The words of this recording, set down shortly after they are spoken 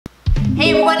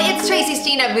Hey everyone, it's Tracy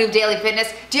Steen of Move Daily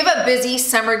Fitness. Do you have a busy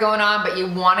summer going on, but you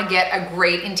want to get a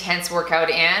great intense workout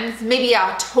in? Maybe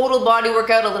a total body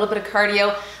workout, a little bit of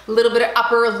cardio, a little bit of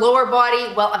upper, lower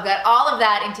body. Well, I've got all of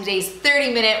that in today's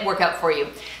 30-minute workout for you.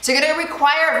 So you're going to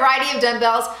require a variety of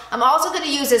dumbbells. I'm also going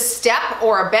to use a step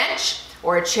or a bench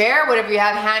or a chair, whatever you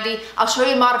have handy. I'll show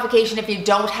you a modification if you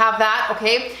don't have that,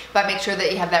 okay? But make sure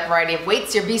that you have that variety of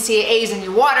weights, your BCAAs and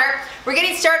your water. We're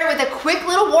getting started with a quick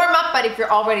little warm up, but if you're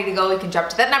all ready to go, you can jump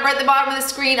to that number at the bottom of the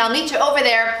screen. I'll meet you over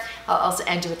there. I'll also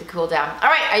end you with the cool down. All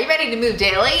right, are you ready to move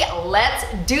daily? Let's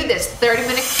do this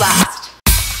 30-minute blast.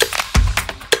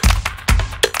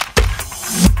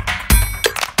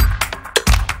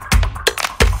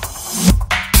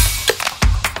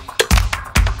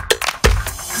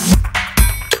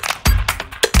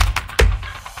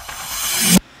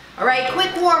 All right,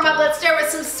 quick warm up. Let's start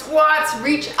with some squats.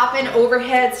 Reach up and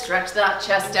overhead, stretch that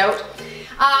chest out.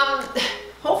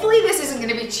 Hopefully this isn't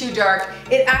gonna be too dark.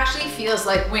 It actually feels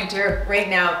like winter right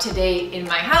now today in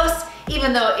my house,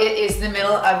 even though it is the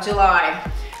middle of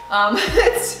July.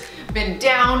 It's been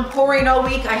downpouring all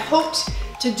week. I hoped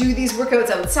to do these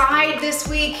workouts outside this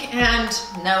week and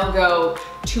no go,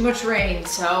 too much rain.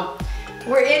 So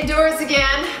we're indoors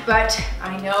again, but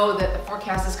I know that the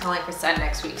forecast is calling for sun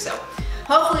next week. So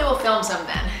hopefully we'll film some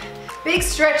then. Big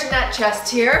stretch in that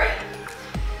chest here.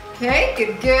 Okay,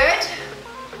 good, good.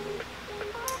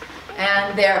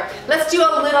 And there. Let's do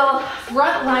a little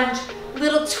front lunge,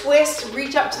 little twist,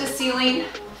 reach up to the ceiling.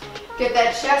 Get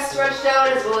that chest stretched out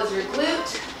as well as your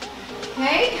glute.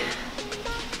 Okay,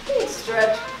 big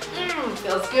stretch,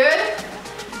 feels good.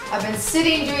 I've been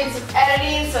sitting doing some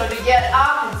editing, so to get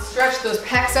up and stretch those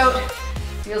pecs out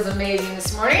feels amazing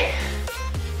this morning.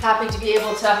 Happy to be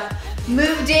able to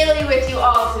move daily with you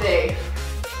all today.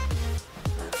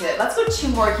 That's it. Let's go 2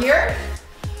 more here.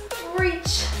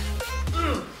 Reach.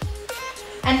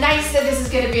 And nice that this is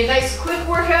going to be a nice quick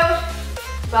workout,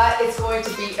 but it's going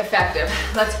to be effective.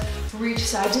 Let's reach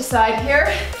side to side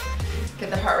here.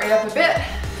 Get the heart rate up a bit.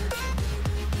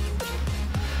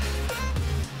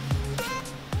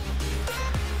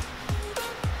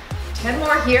 Ten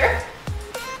more here.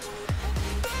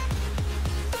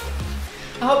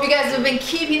 I hope you guys have been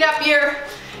keeping up your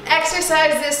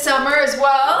exercise this summer as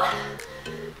well.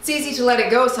 It's easy to let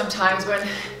it go sometimes when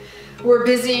we're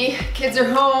busy, kids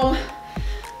are home,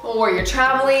 or you're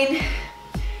traveling.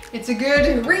 It's a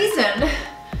good reason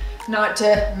not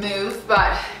to move,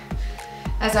 but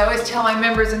as I always tell my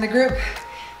members in the group,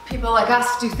 people like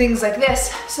us do things like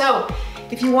this. So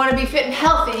if you want to be fit and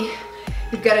healthy,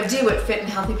 you've got to do what fit and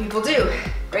healthy people do.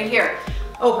 Right here,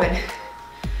 open.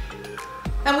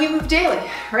 And we move daily,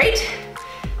 right?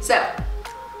 So,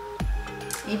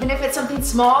 even if it's something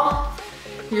small,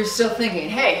 you're still thinking,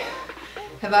 hey,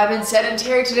 have I been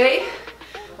sedentary today?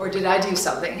 Or did I do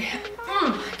something?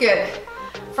 Good.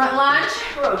 Front lunge,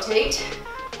 rotate.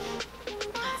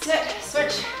 That's it,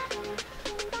 switch.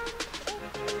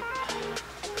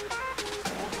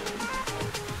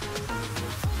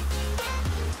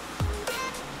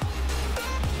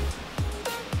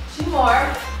 Two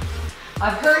more.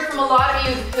 I've heard from a lot of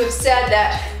you who have said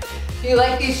that you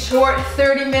like these short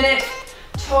 30-minute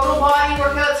total body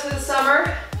workouts for the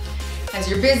summer. As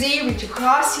you're busy, reach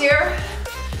across here,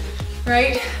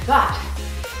 right? But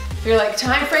you're like,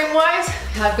 time frame wise,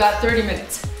 I've got 30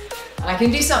 minutes. I can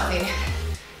do something.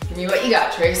 Give me what you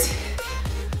got, Trace.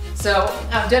 So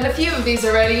I've done a few of these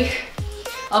already.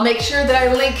 I'll make sure that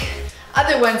I link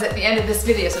other ones at the end of this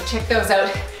video, so check those out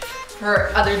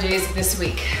for other days this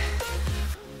week.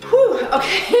 Whew,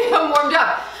 okay, I'm warmed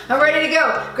up. I'm ready to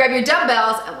go. Grab your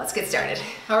dumbbells and let's get started.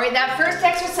 All right, that first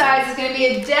exercise is gonna be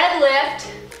a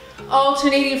deadlift,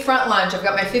 alternating front lunge. I've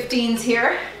got my 15s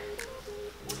here,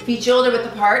 feet shoulder width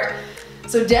apart.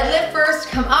 So deadlift first,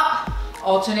 come up,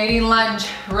 alternating lunge,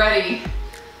 ready.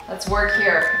 Let's work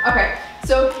here. Okay,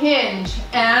 so hinge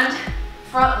and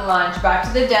front lunge, back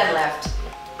to the deadlift.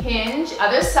 Hinge,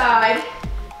 other side,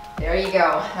 there you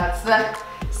go. That's the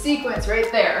sequence right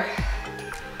there.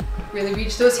 Really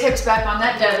reach those hips back on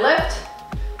that deadlift.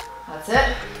 That's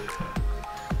it.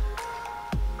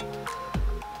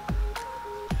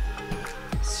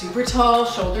 Super tall,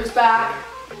 shoulders back,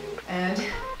 and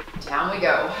down we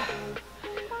go.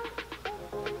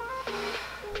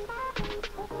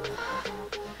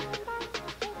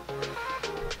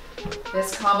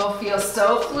 This combo feels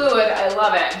so fluid, I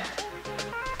love it.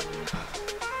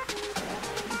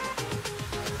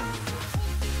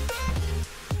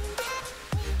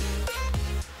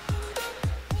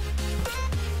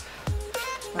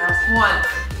 Last one.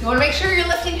 You want to make sure you're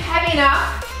lifting heavy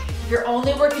enough. If you're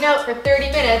only working out for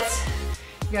 30 minutes,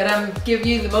 you gotta give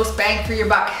you the most bang for your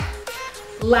buck.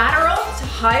 lateral to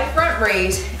high front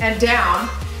raise and down.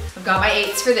 I've got my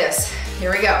 8s for this.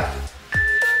 Here we go.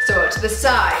 So to the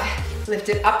side, lift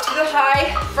it up to the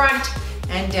high front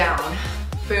and down.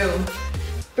 Boom,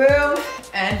 boom,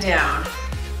 and down.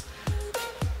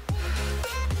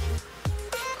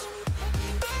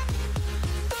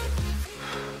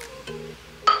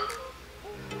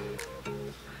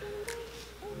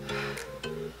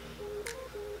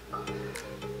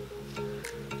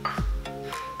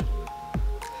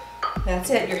 That's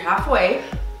it, you're halfway.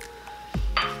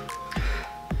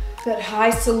 That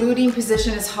high saluting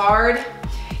position is hard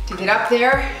to get up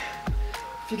there.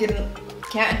 If you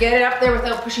can't get it up there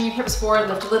without pushing your hips forward,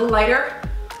 lift a little lighter.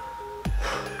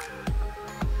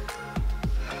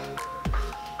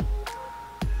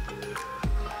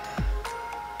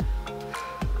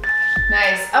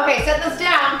 Nice. Okay, set this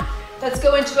down. Let's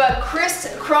go into a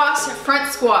crisscross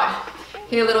front squat.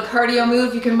 Okay, a little cardio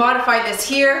move. You can modify this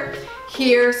here,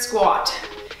 here, squat.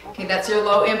 Okay, that's your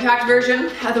low impact version.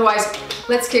 Otherwise,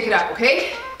 let's kick it up,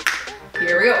 okay?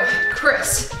 Here we go.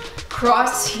 Criss,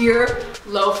 cross here,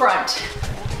 low front.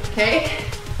 Okay?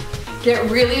 Get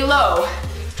really low.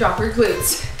 Drop your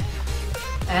glutes.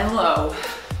 And low.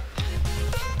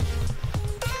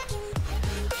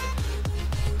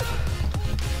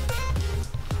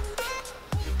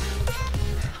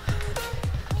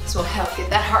 This will help get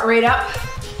that heart rate up.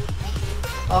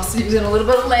 Also using a little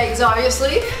bit of legs,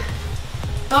 obviously.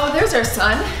 Oh, there's our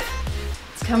sun.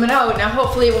 It's coming out. Now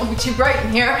hopefully it won't be too bright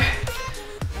in here.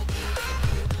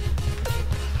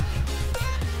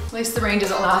 At least the rain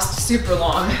doesn't last super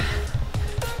long.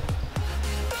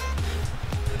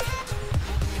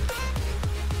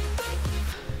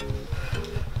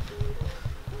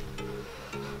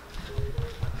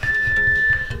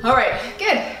 All right,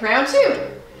 good. Round 2.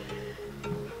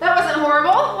 That wasn't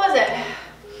horrible, was it?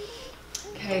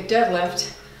 Okay,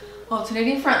 deadlift.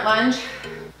 Alternating front lunge.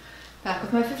 Back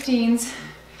with my 15s.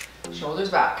 Shoulders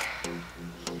back.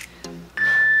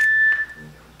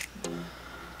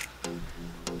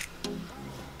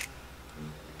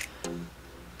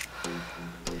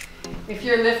 If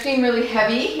you're lifting really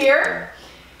heavy here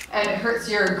and it hurts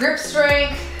your grip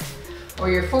strength or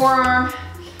your forearm,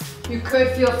 you could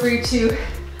feel free to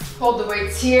hold the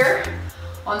weights here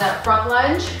on that front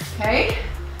lunge, okay?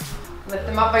 Lift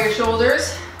them up by your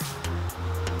shoulders.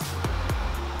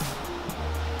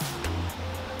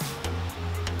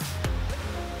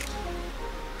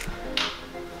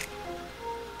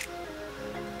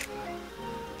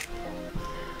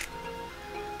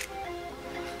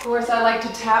 Of course, I like to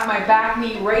tap my back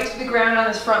knee right to the ground on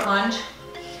this front lunge.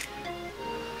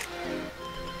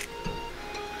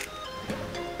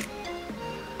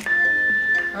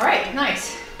 All right,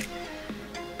 nice.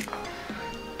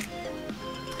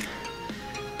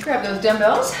 Grab those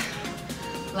dumbbells,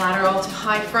 lateral to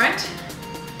high front.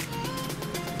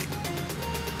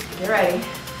 Get ready.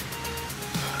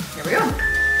 Here we go.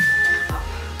 Up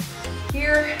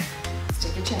here,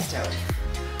 stick your chest out.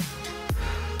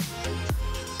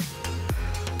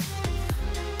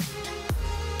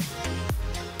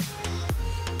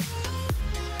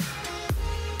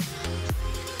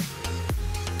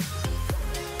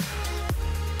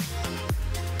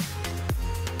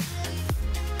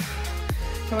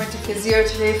 I went to physio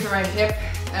today for my hip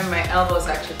and my elbow's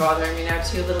actually bothering me now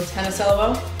too, a little tennis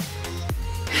elbow.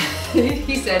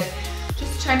 He said,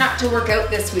 just try not to work out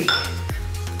this week.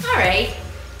 All right,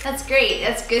 that's great,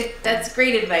 that's good, that's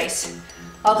great advice.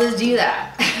 I'll just do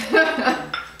that.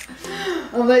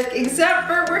 I'm like, except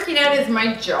for working out is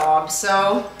my job,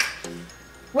 so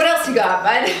what else you got,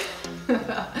 bud?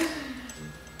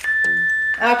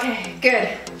 Okay,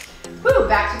 good. Woo,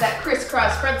 back to that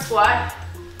crisscross front squat.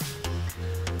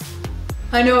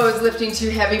 I know I was lifting too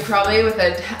heavy probably with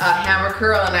a hammer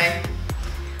curl and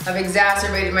I've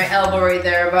exacerbated my elbow right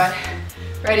there, but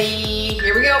ready,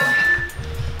 here we go.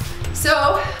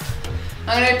 So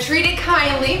I'm gonna treat it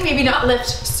kindly, maybe not lift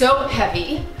so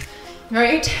heavy,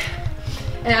 right?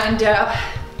 And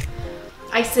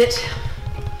ice it,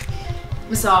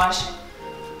 massage,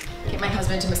 get my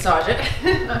husband to massage it.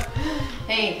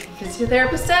 Hey,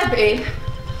 physiotherapist said, babe.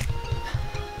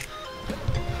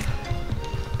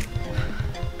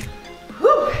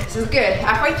 Whew, this is good,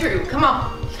 halfway through, come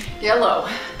on, get low.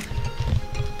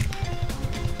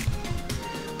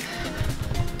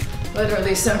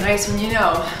 Literally so nice when you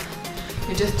know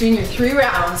you're just doing your 3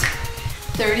 rounds,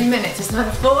 30 minutes, it's not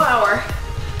a full hour.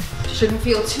 You shouldn't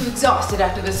feel too exhausted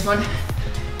after this one,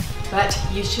 but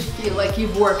you should feel like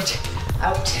you've worked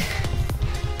out.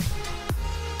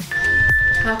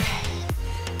 Okay,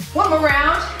 one more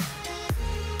round.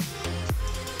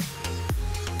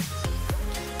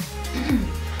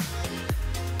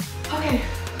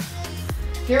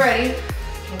 you're ready,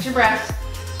 catch your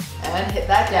breath and hit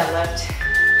that deadlift.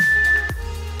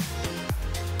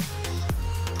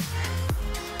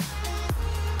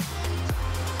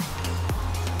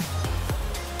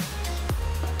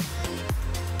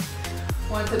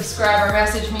 One subscriber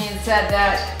messaged me and said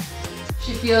that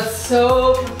she feels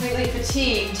so completely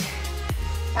fatigued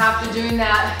after doing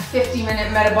that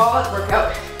 50-minute metabolic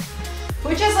workout,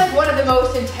 which is like one of the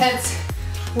most intense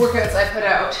workouts I put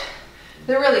out.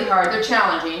 They're really hard, they're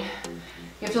challenging.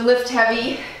 You have to lift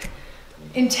heavy,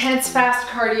 intense fast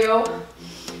cardio.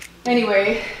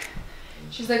 Anyway,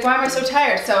 she's like, why am I so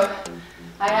tired? So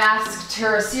I asked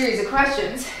her a series of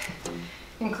questions,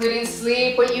 including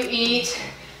sleep, what you eat,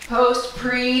 post,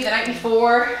 pre, the night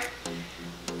before,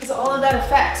 because all of that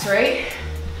affects, right?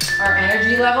 Our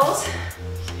energy levels.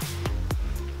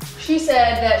 She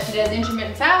said that she does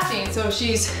intermittent fasting, so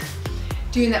she's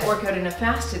doing that workout in a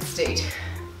fasted state.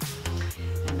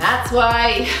 And that's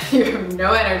why you have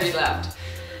no energy left.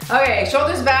 Okay,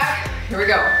 shoulders back, here we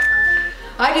go.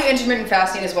 I do intermittent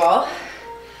fasting as well,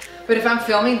 but if I'm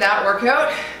filming that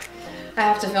workout, I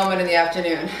have to film it in the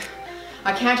afternoon.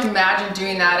 I can't imagine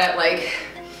doing that at like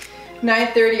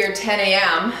 9:30 or 10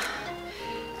 a.m.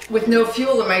 with no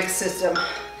fuel in my system.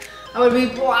 I would be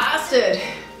blasted.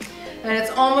 And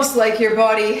it's almost like your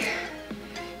body,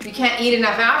 you can't eat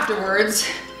enough afterwards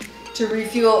to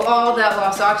refuel all that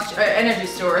lost energy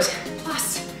stores.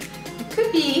 Plus, it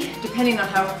could be, depending on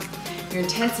how your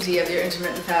intensity of your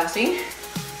intermittent fasting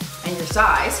and your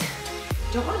size,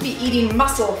 you don't want to be eating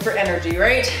muscle for energy,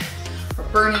 right? Or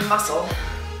burning muscle.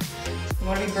 You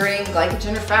want to be burning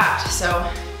glycogen or fat. So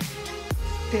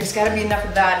there's got to be enough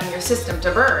of that in your system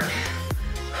to burn.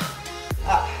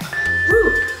 Up.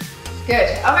 Woo.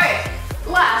 Good. Okay.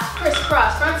 Last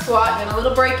crisscross front squat. And a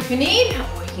little break if you need.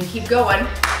 Or you can keep going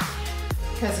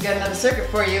because I've got another circuit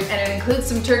for you, and it includes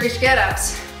some Turkish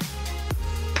get-ups.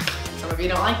 Some of you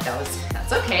don't like those.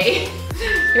 That's okay.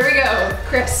 Here we go.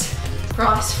 Criss.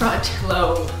 Cross front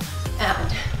low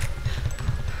and.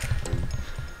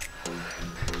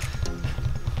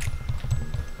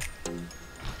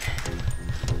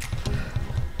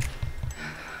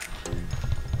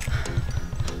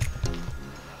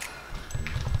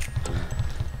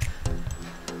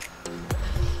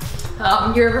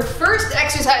 Your first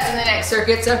exercise in the next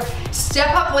circuit, so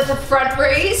step up with a front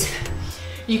raise.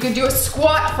 You could do a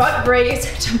squat front raise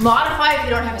to modify if you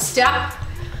don't have a step.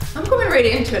 I'm going right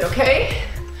into it, okay?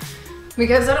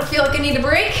 Because I don't feel like I need a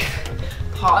break.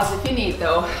 Pause if you need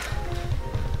though.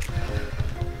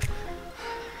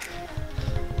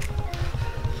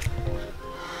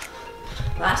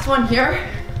 Last one here.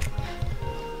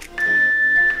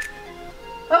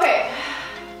 Okay.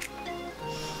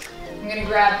 I'm gonna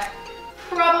grab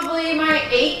probably my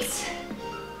 8s.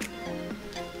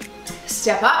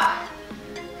 Step up.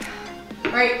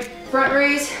 Right, front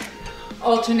raise,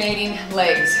 alternating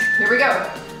legs. Here we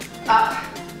go. Up,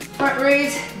 front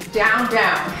raise, down,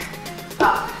 down.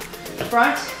 Up,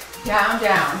 front, down,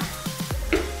 down.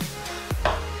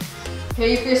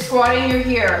 Okay, if you're squatting, you're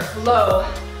here. Low,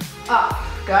 up.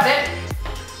 Got it?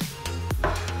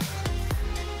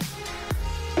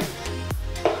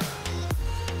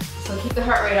 So keep the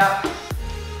heart rate up.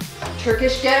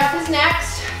 Turkish get up is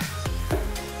next.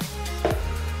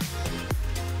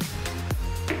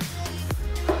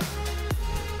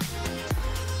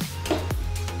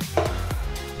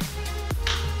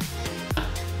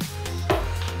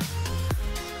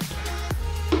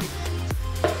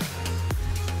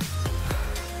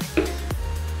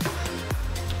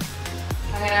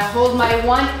 I'm gonna hold my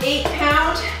 1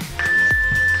 8-pound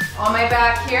on my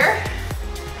back here.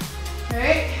 All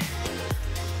right.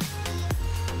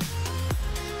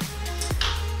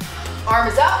 Arm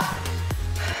is up,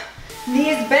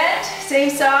 knee is bent, same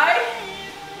side.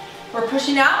 We're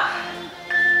pushing up,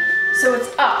 so it's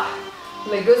up.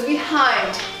 Leg goes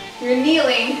behind. You're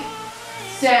kneeling,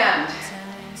 stand.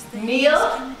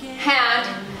 Kneel, hand,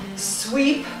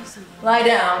 sweep, lie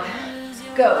down.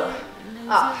 Go,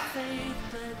 up.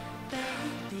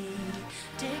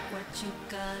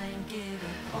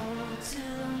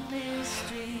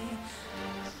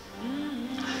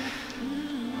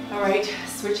 All right,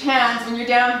 switch hands when you're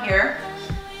down here.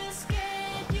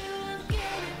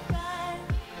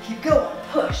 Keep going,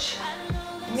 push.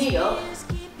 Kneel,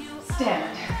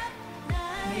 stand.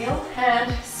 Kneel,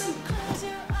 hand, sweep.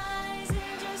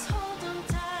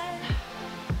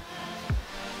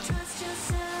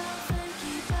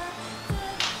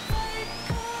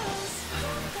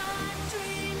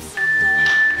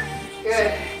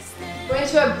 Good. Go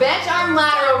into a bent arm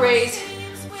lateral raise,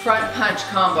 front punch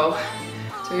combo.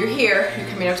 So you're here, you're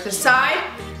coming out to the side,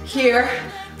 here,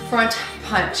 front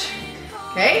punch.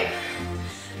 Okay?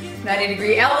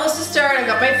 90-degree elbows to start. I've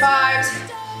got my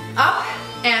 5s. Up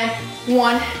and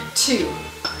 1, 2.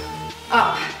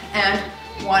 Up and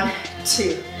 1,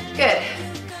 2. Good.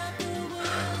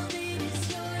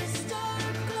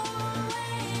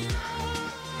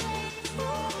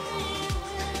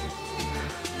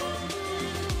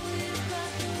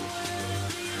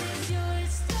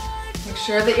 Make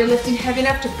sure that you're lifting heavy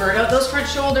enough to burn out those front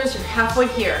shoulders. You're halfway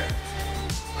here.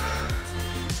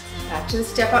 Back to the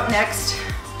step up next.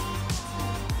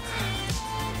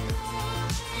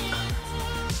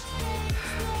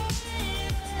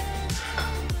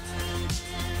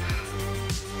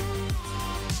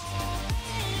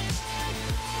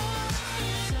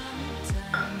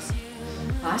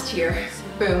 Last here.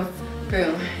 Boom,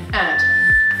 boom, and.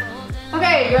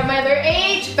 Okay, you have my other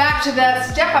 8. Back to the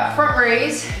step up front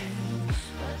raise.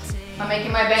 I'm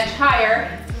making my bench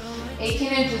higher.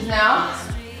 18 inches now.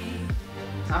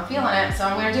 I'm feeling it, so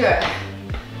I'm gonna do it.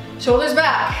 Shoulders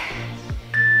back.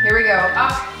 Here we go.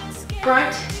 Up,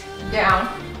 front, down,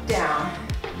 down.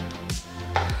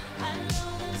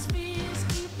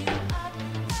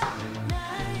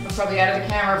 I'm probably out of the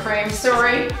camera frame,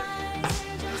 sorry.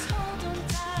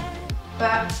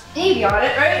 But you got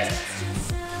it, right?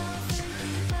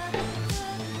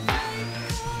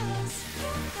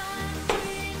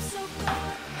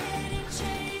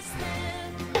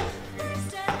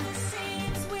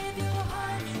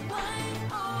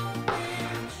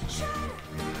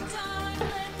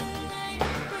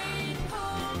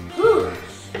 Whew.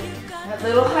 That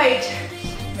little height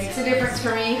makes a difference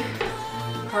for me.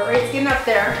 Heart rate's getting up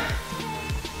there.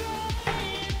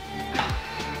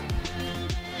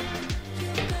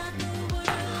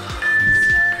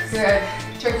 Good.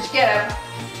 Turkish get up.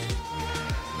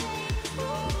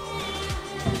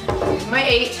 Use my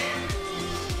 8.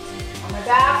 On my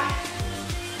back.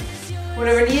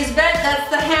 Whatever knee is bent, that's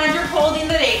the hand you're holding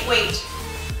the 8. Weight.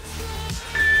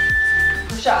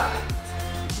 Push up.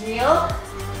 Kneel.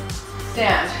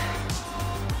 Stand.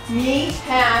 Knee,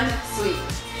 hand, sweep.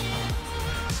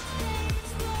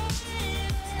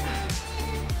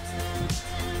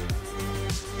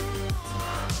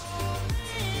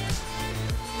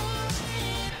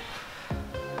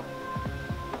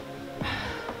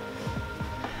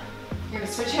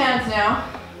 Switch hands now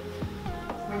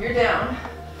when you're down.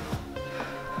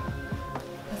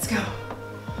 Let's go.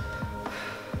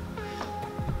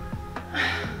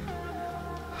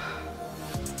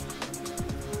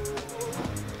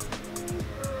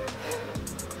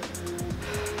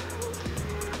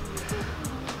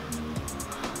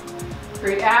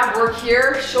 Great ab work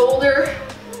here, shoulder,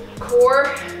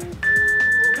 core.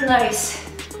 Nice.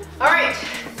 All right.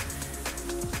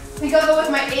 I think I'll go with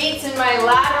my 8s and my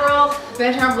lateral,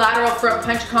 bench arm lateral front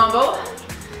punch combo.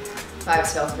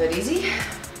 5s felt a bit easy.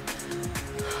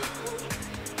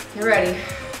 Get ready.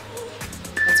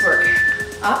 Let's work.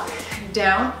 Up,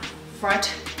 down, front,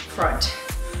 front.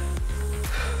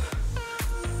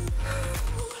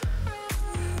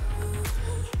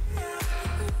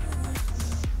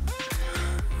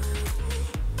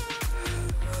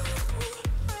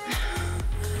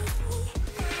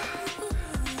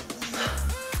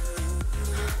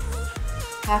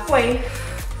 Halfway.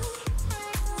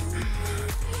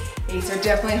 8s are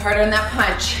definitely harder on that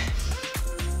punch.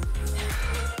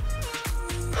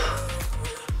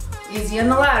 Easy on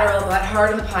the lateral, but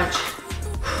hard on the punch.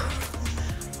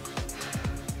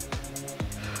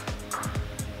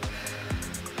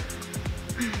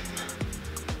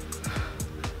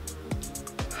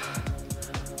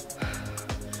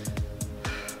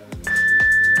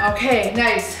 Okay,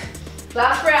 nice.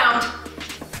 Last round.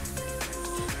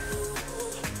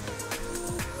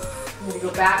 I'm gonna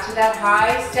go back to that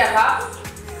high step up,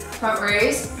 front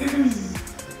raise.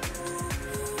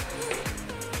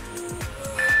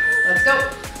 Let's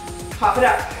go. Pop it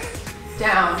up,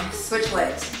 down, switch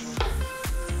legs.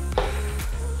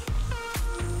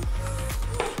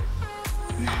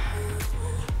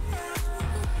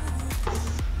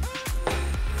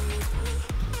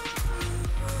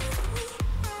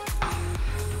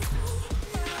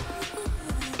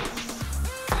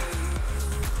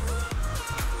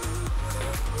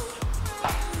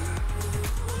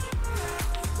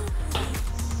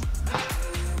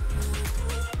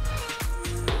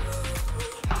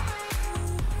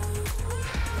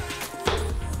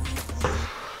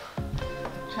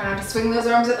 Try not to swing those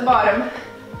arms at the bottom.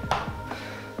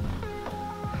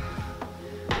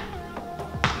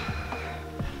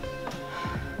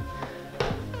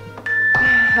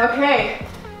 Okay,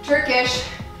 Turkish.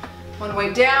 One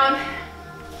weight down.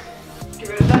 Get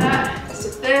rid of that.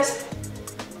 Sit this.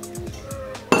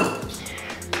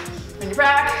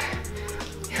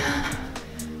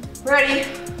 Ready?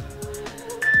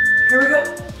 Here we go.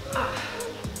 Up.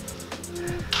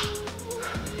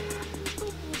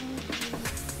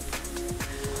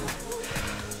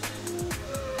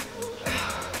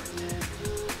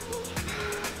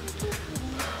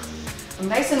 I'm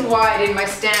nice and wide in my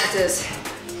stances.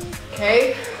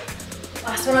 Okay?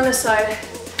 Last one on this side.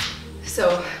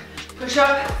 So push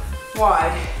up,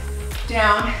 wide,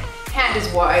 down, hand is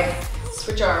wide.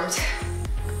 Switch arms.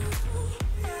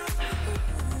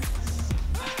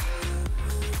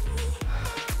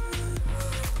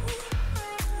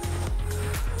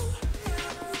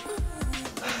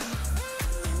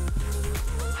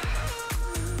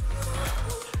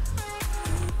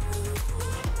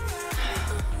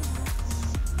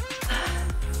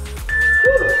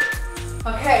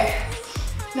 Okay,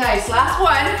 nice, last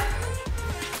one.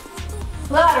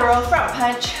 Lateral front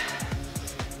punch.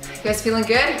 You guys feeling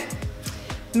good?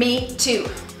 Me too.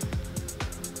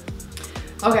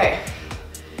 Okay,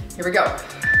 here we go.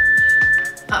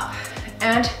 Up,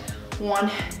 and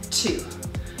 1, 2.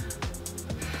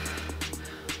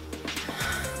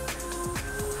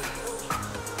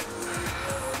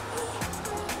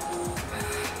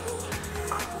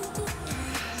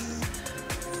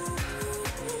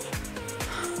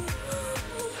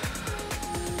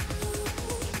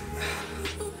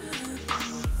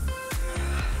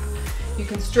 You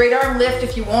can straight arm lift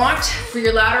if you want for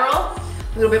your lateral. A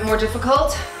little bit more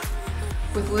difficult.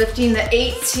 With lifting the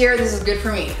 8s here, this is good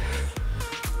for me.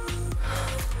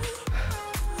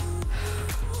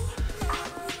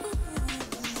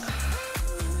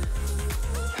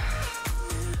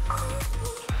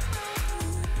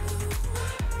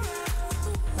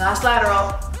 Last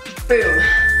lateral, boom.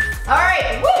 All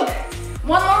right, woo!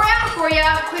 One more round for you.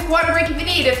 Quick water break if you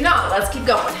need. If not, let's keep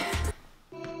going.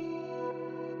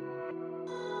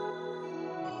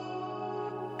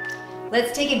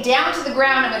 Let's take it down to the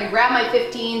ground. I'm gonna grab my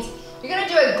 15s. You're gonna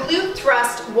do a glute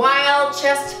thrust while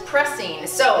chest pressing.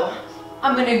 So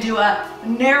I'm gonna do a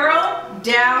narrow,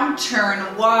 down,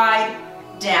 turn, wide,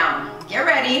 down. Get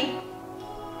ready.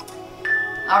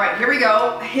 All right, here we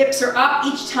go. Hips are up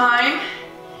each time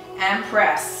and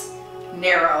press.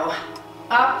 Narrow,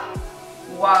 up,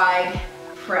 wide,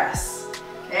 press.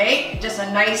 Okay, just a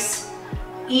nice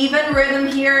even rhythm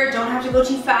here. Don't have to go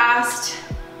too fast.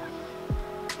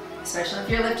 Especially if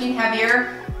you're lifting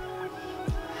heavier.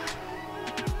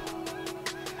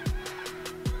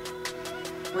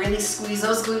 Really squeeze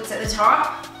those glutes at the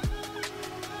top.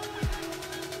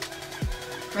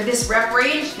 For this rep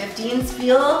range, 15s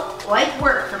feel like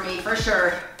work for me, for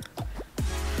sure.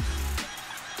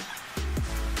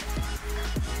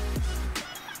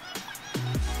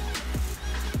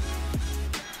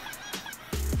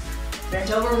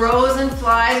 Bent over rows and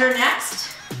flies are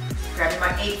next. Grabbing my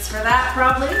 8s for that,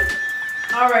 probably.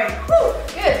 All right, whew,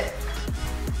 good.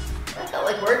 That felt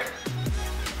like work.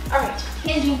 All right,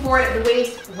 hinging forward at the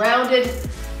waist, rounded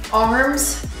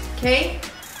arms, okay?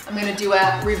 I'm gonna do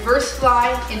a reverse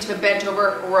fly into a bent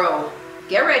over row.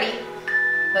 Get ready,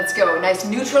 let's go. Nice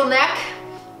neutral neck,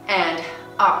 and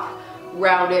up,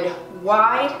 rounded,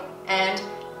 wide, and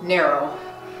narrow.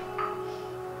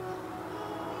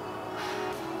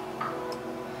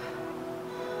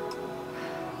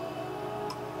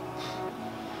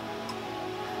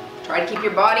 Try to keep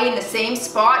your body in the same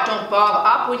spot. Don't bob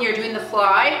up when you're doing the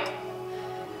fly.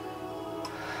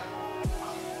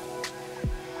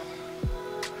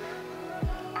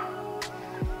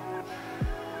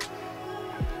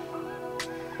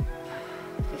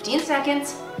 "15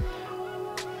 seconds.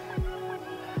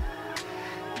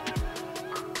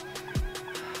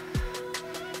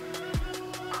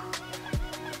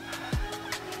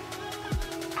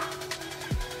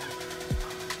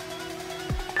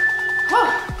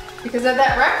 Because of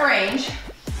that rep range,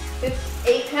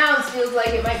 8 pounds feels like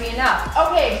it might be enough.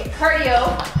 Okay,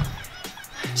 cardio,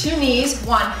 2 knees,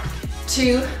 1,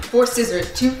 2, 4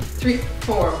 scissors, 2, 3,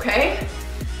 4, okay?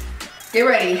 Get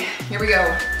ready, here we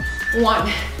go.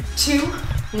 1, 2,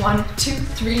 1, 2,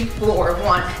 3, 4,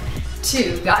 1,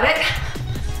 2, got it?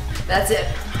 That's it,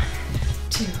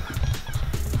 2.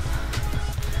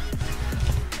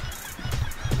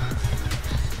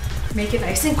 Make it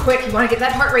nice and quick. You wanna get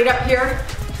that heart rate up here.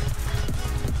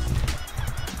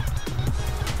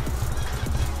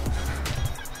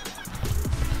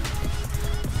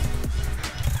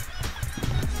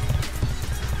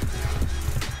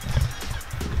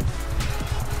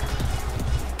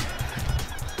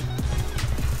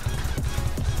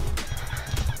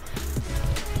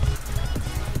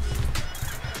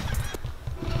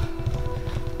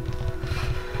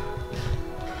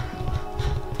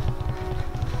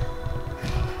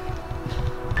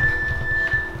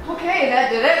 Okay, that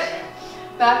did it.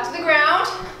 Back to the ground.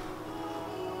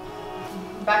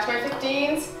 Back to my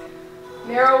 15s.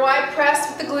 Narrow, wide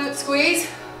press with the glute squeeze.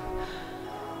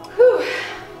 Whew.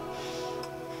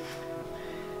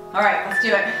 All right, let's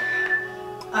do it.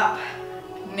 Up,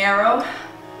 narrow,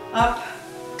 up,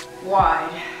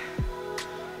 wide.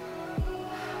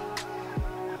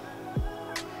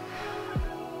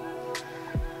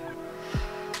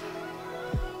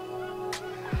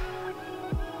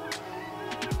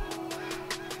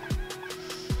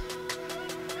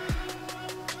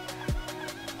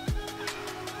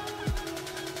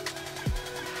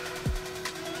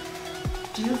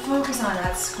 Do focus on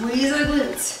that, squeeze the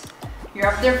glutes. You're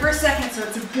up there for a second, so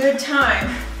it's a good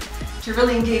time to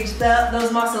really engage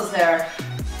those muscles there.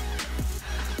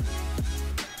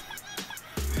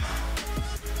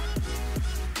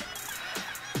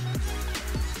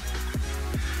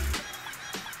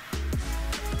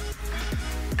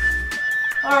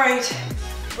 All right,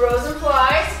 rows and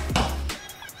flies.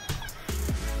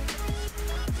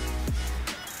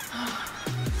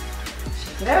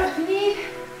 Shake it out if you need.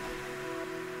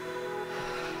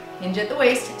 Hinge at the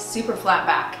waist, super flat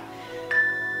back.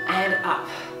 And up,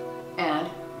 and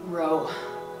row.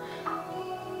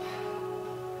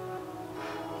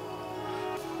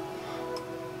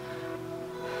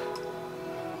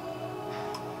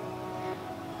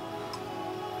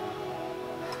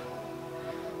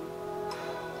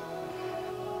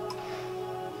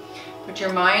 Put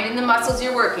your mind in the muscles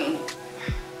you're working.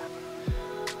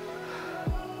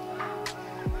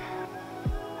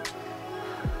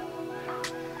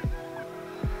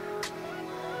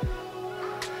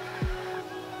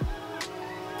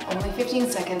 Only 15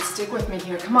 seconds, stick with me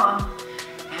here, come on.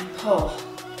 And pull.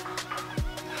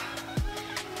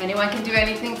 Anyone can do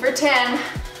anything for 10,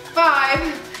 5,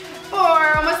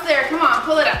 4, almost there, come on,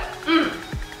 pull it up.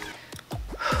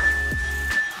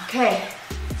 Okay,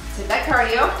 let's hit that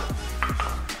cardio.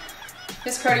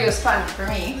 This cardio is fun for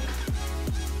me.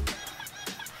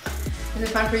 Is it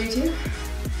fun for you too?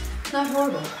 Not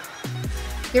horrible.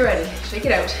 Get ready, shake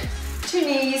it out. 2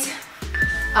 knees,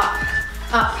 up,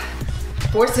 up.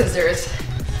 4 scissors.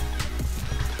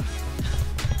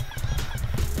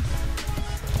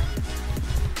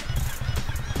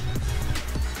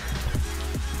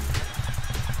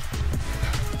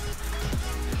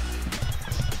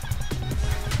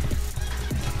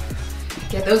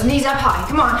 Get those knees up high,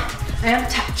 come on, and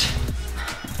touch.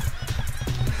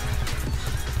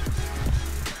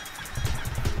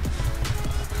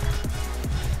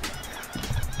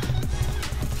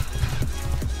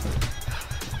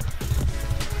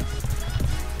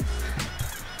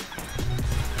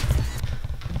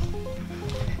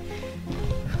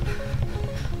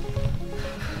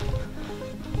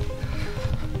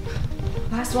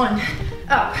 Last one,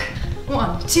 up,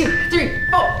 1, 2, 3,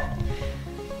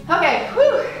 4. Okay,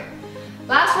 whew.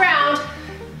 Last round.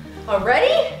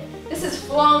 Already? This has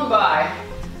flown by.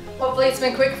 Hopefully it's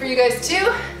been quick for you guys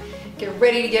too. Get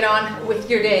ready to get on with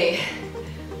your day.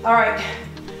 All right,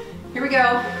 here we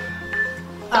go.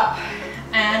 Up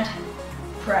and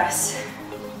press.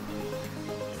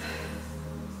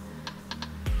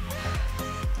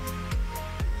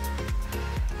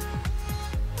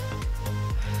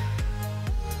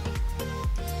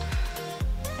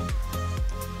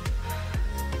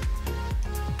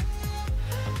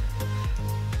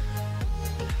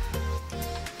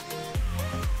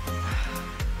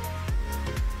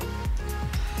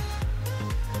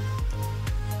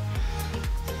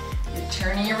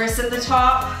 Turning your wrists at the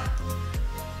top.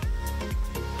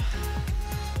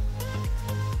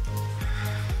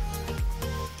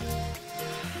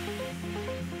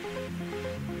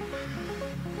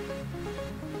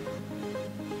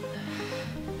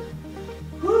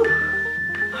 Whew.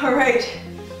 All right,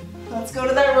 let's go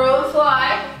to that row and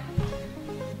fly.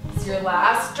 It's your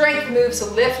last strength move,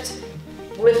 so lift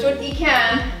what you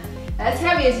can, as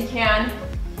heavy as you can.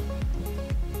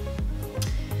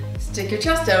 Stick your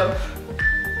chest out.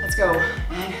 Let's go,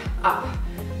 and up,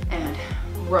 and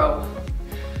row.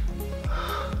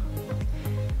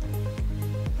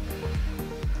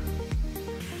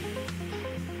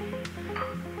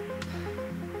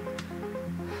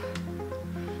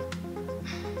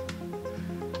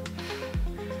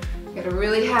 You gotta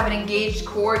really have an engaged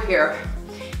core here.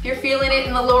 If you're feeling it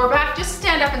in the lower back, just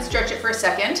stand up and stretch it for a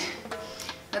second.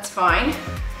 That's fine.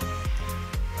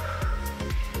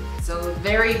 So a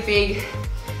very big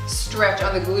stretch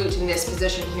on the glute in this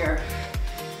position here.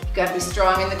 You've got to be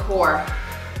strong in the core.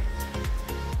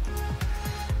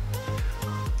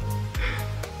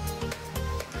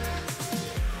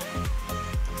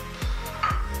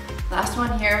 Last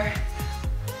one here.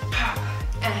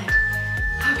 And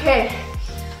okay,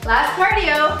 Last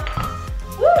cardio.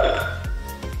 Woo!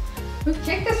 We've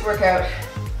kicked this workout.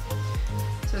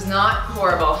 This was not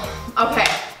horrible. Okay.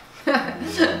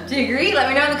 Do you agree? Let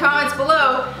me know in the comments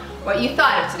below what you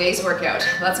thought of today's workout.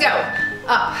 Let's go.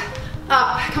 Up,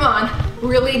 up, come on.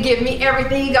 Really give me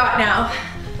everything you got now.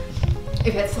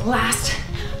 If it's the last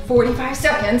 45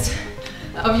 seconds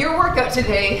of your workout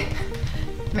today,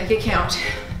 make it count.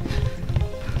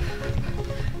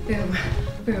 Boom,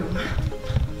 boom.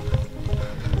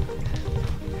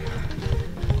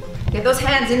 Get those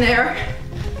hands in there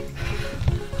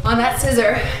on that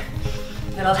scissor.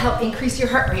 That'll help increase your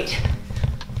heart rate.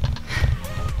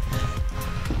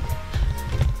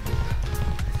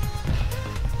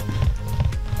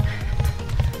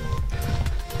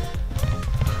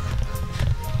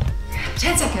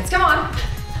 Ten seconds, come on.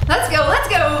 Let's go, let's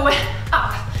go.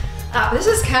 Up, up. This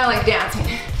is kind of like dancing.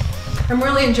 I'm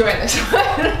really enjoying this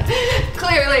one.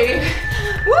 Clearly.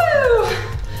 Woo!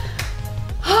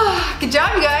 Good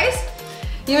job, you guys.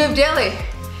 You moved daily.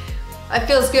 It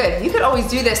feels good. You could always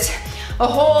do this a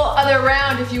whole other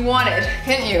round if you wanted,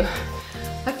 couldn't you?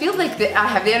 I feel like I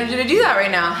have the energy to do that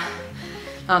right now.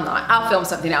 I'm not. I'll film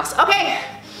something else. Okay.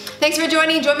 Thanks for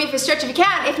joining. Join me for a stretch if you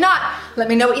can. If not, let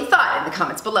me know what you thought in the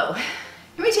comments below.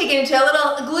 Let me take it into a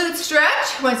little glute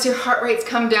stretch. Once your heart rates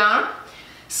come down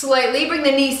slightly, bring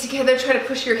the knees together. Try to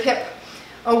push your hip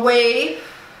away.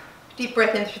 Deep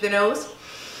breath in through the nose.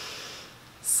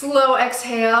 Slow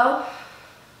exhale.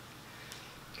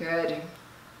 Good.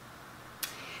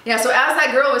 Yeah, so as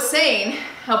that girl was saying,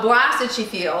 how blasted she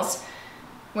feels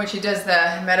when she does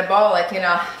the metabolic in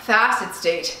a fasted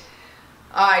state,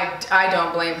 I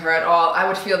don't blame her at all. I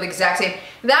would feel the exact same.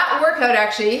 That workout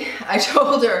actually, I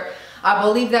told her, I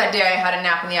believe that day I had a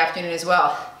nap in the afternoon as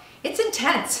well. It's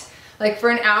intense. Like for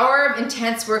an hour of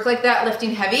intense work like that,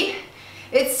 lifting heavy,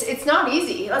 it's not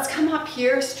easy. Let's come up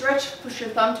here, stretch, push your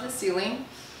thumb to the ceiling.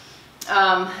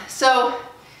 So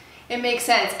it makes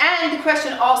sense. And the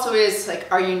question also is,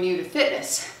 like, are you new to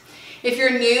fitness? If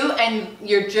you're new and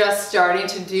you're just starting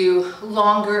to do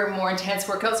longer, more intense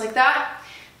workouts like that,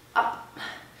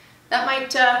 that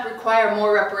might require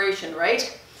more reparation,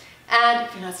 right? And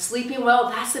if you're not sleeping well,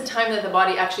 that's the time that the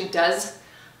body actually does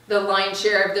the lion's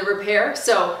share of the repair.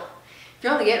 So if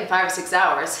you're only getting 5 or 6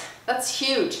 hours, that's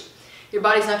huge. Your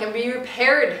body's not going to be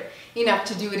repaired enough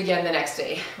to do it again the next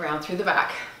day, round through the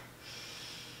back.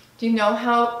 Do you know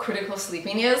how critical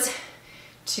sleeping is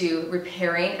to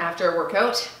repairing after a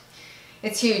workout?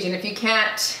 It's huge, and if you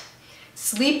can't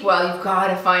sleep well, you've got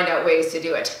to find out ways to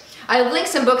do it. I link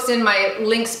some books in my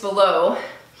links below,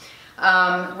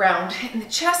 round in the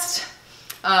chest.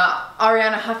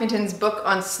 Arianna Huffington's book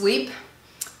on sleep.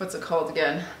 What's it called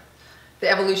again? The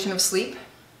Evolution of Sleep.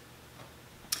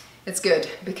 It's good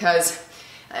because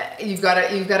you've got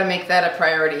to make that a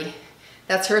priority.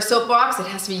 That's her soapbox. It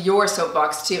has to be your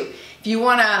soapbox too. If you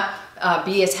want to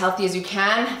be as healthy as you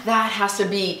can, that has to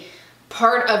be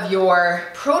part of your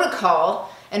protocol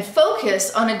and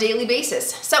focus on a daily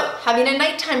basis. So having a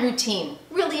nighttime routine,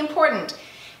 really important.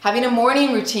 Having a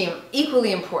morning routine,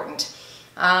 equally important.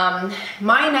 My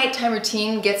nighttime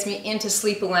routine gets me into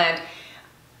sleep land.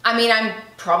 I mean, I'm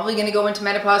probably going to go into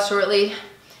menopause shortly,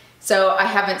 so I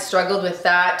haven't struggled with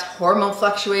that hormone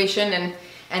fluctuation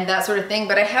and that sort of thing,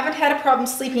 but I haven't had a problem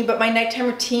sleeping, but my nighttime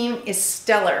routine is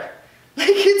stellar. Like,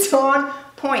 it's on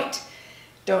point.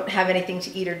 Don't have anything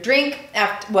to eat or drink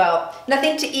after, well,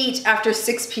 nothing to eat after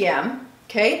 6 p.m.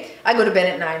 Okay, I go to bed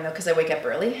at 9 though because I wake up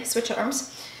early. Switch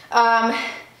arms.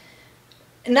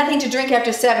 Nothing to drink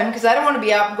after 7 because I don't want to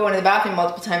be up going to the bathroom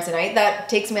multiple times a night. That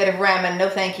takes me out of REM, and no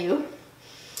thank you.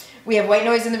 We have white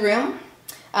noise in the room,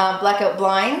 blackout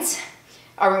blinds.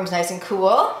 Our room's nice and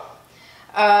cool.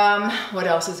 What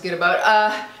else is good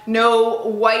about? No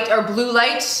white or blue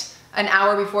light an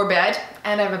hour before bed,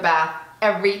 and I have a bath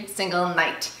every single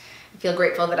night. I feel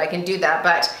grateful that I can do that,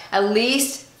 but at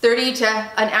least 30 minutes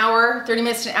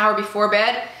to an hour before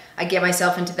bed, I get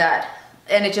myself into that,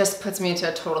 and it just puts me into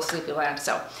a total sleepy land.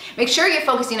 So make sure you're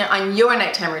focusing on your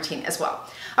nighttime routine as well.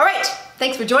 All right,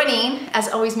 thanks for joining. As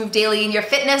always, move daily in your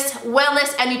fitness,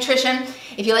 wellness, and nutrition.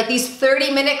 If you like these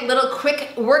 30-minute little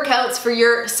quick workouts for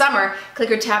your summer,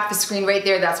 click or tap the screen right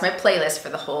there. That's my playlist for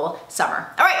the whole summer.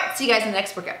 All right, see you guys in the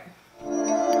next workout.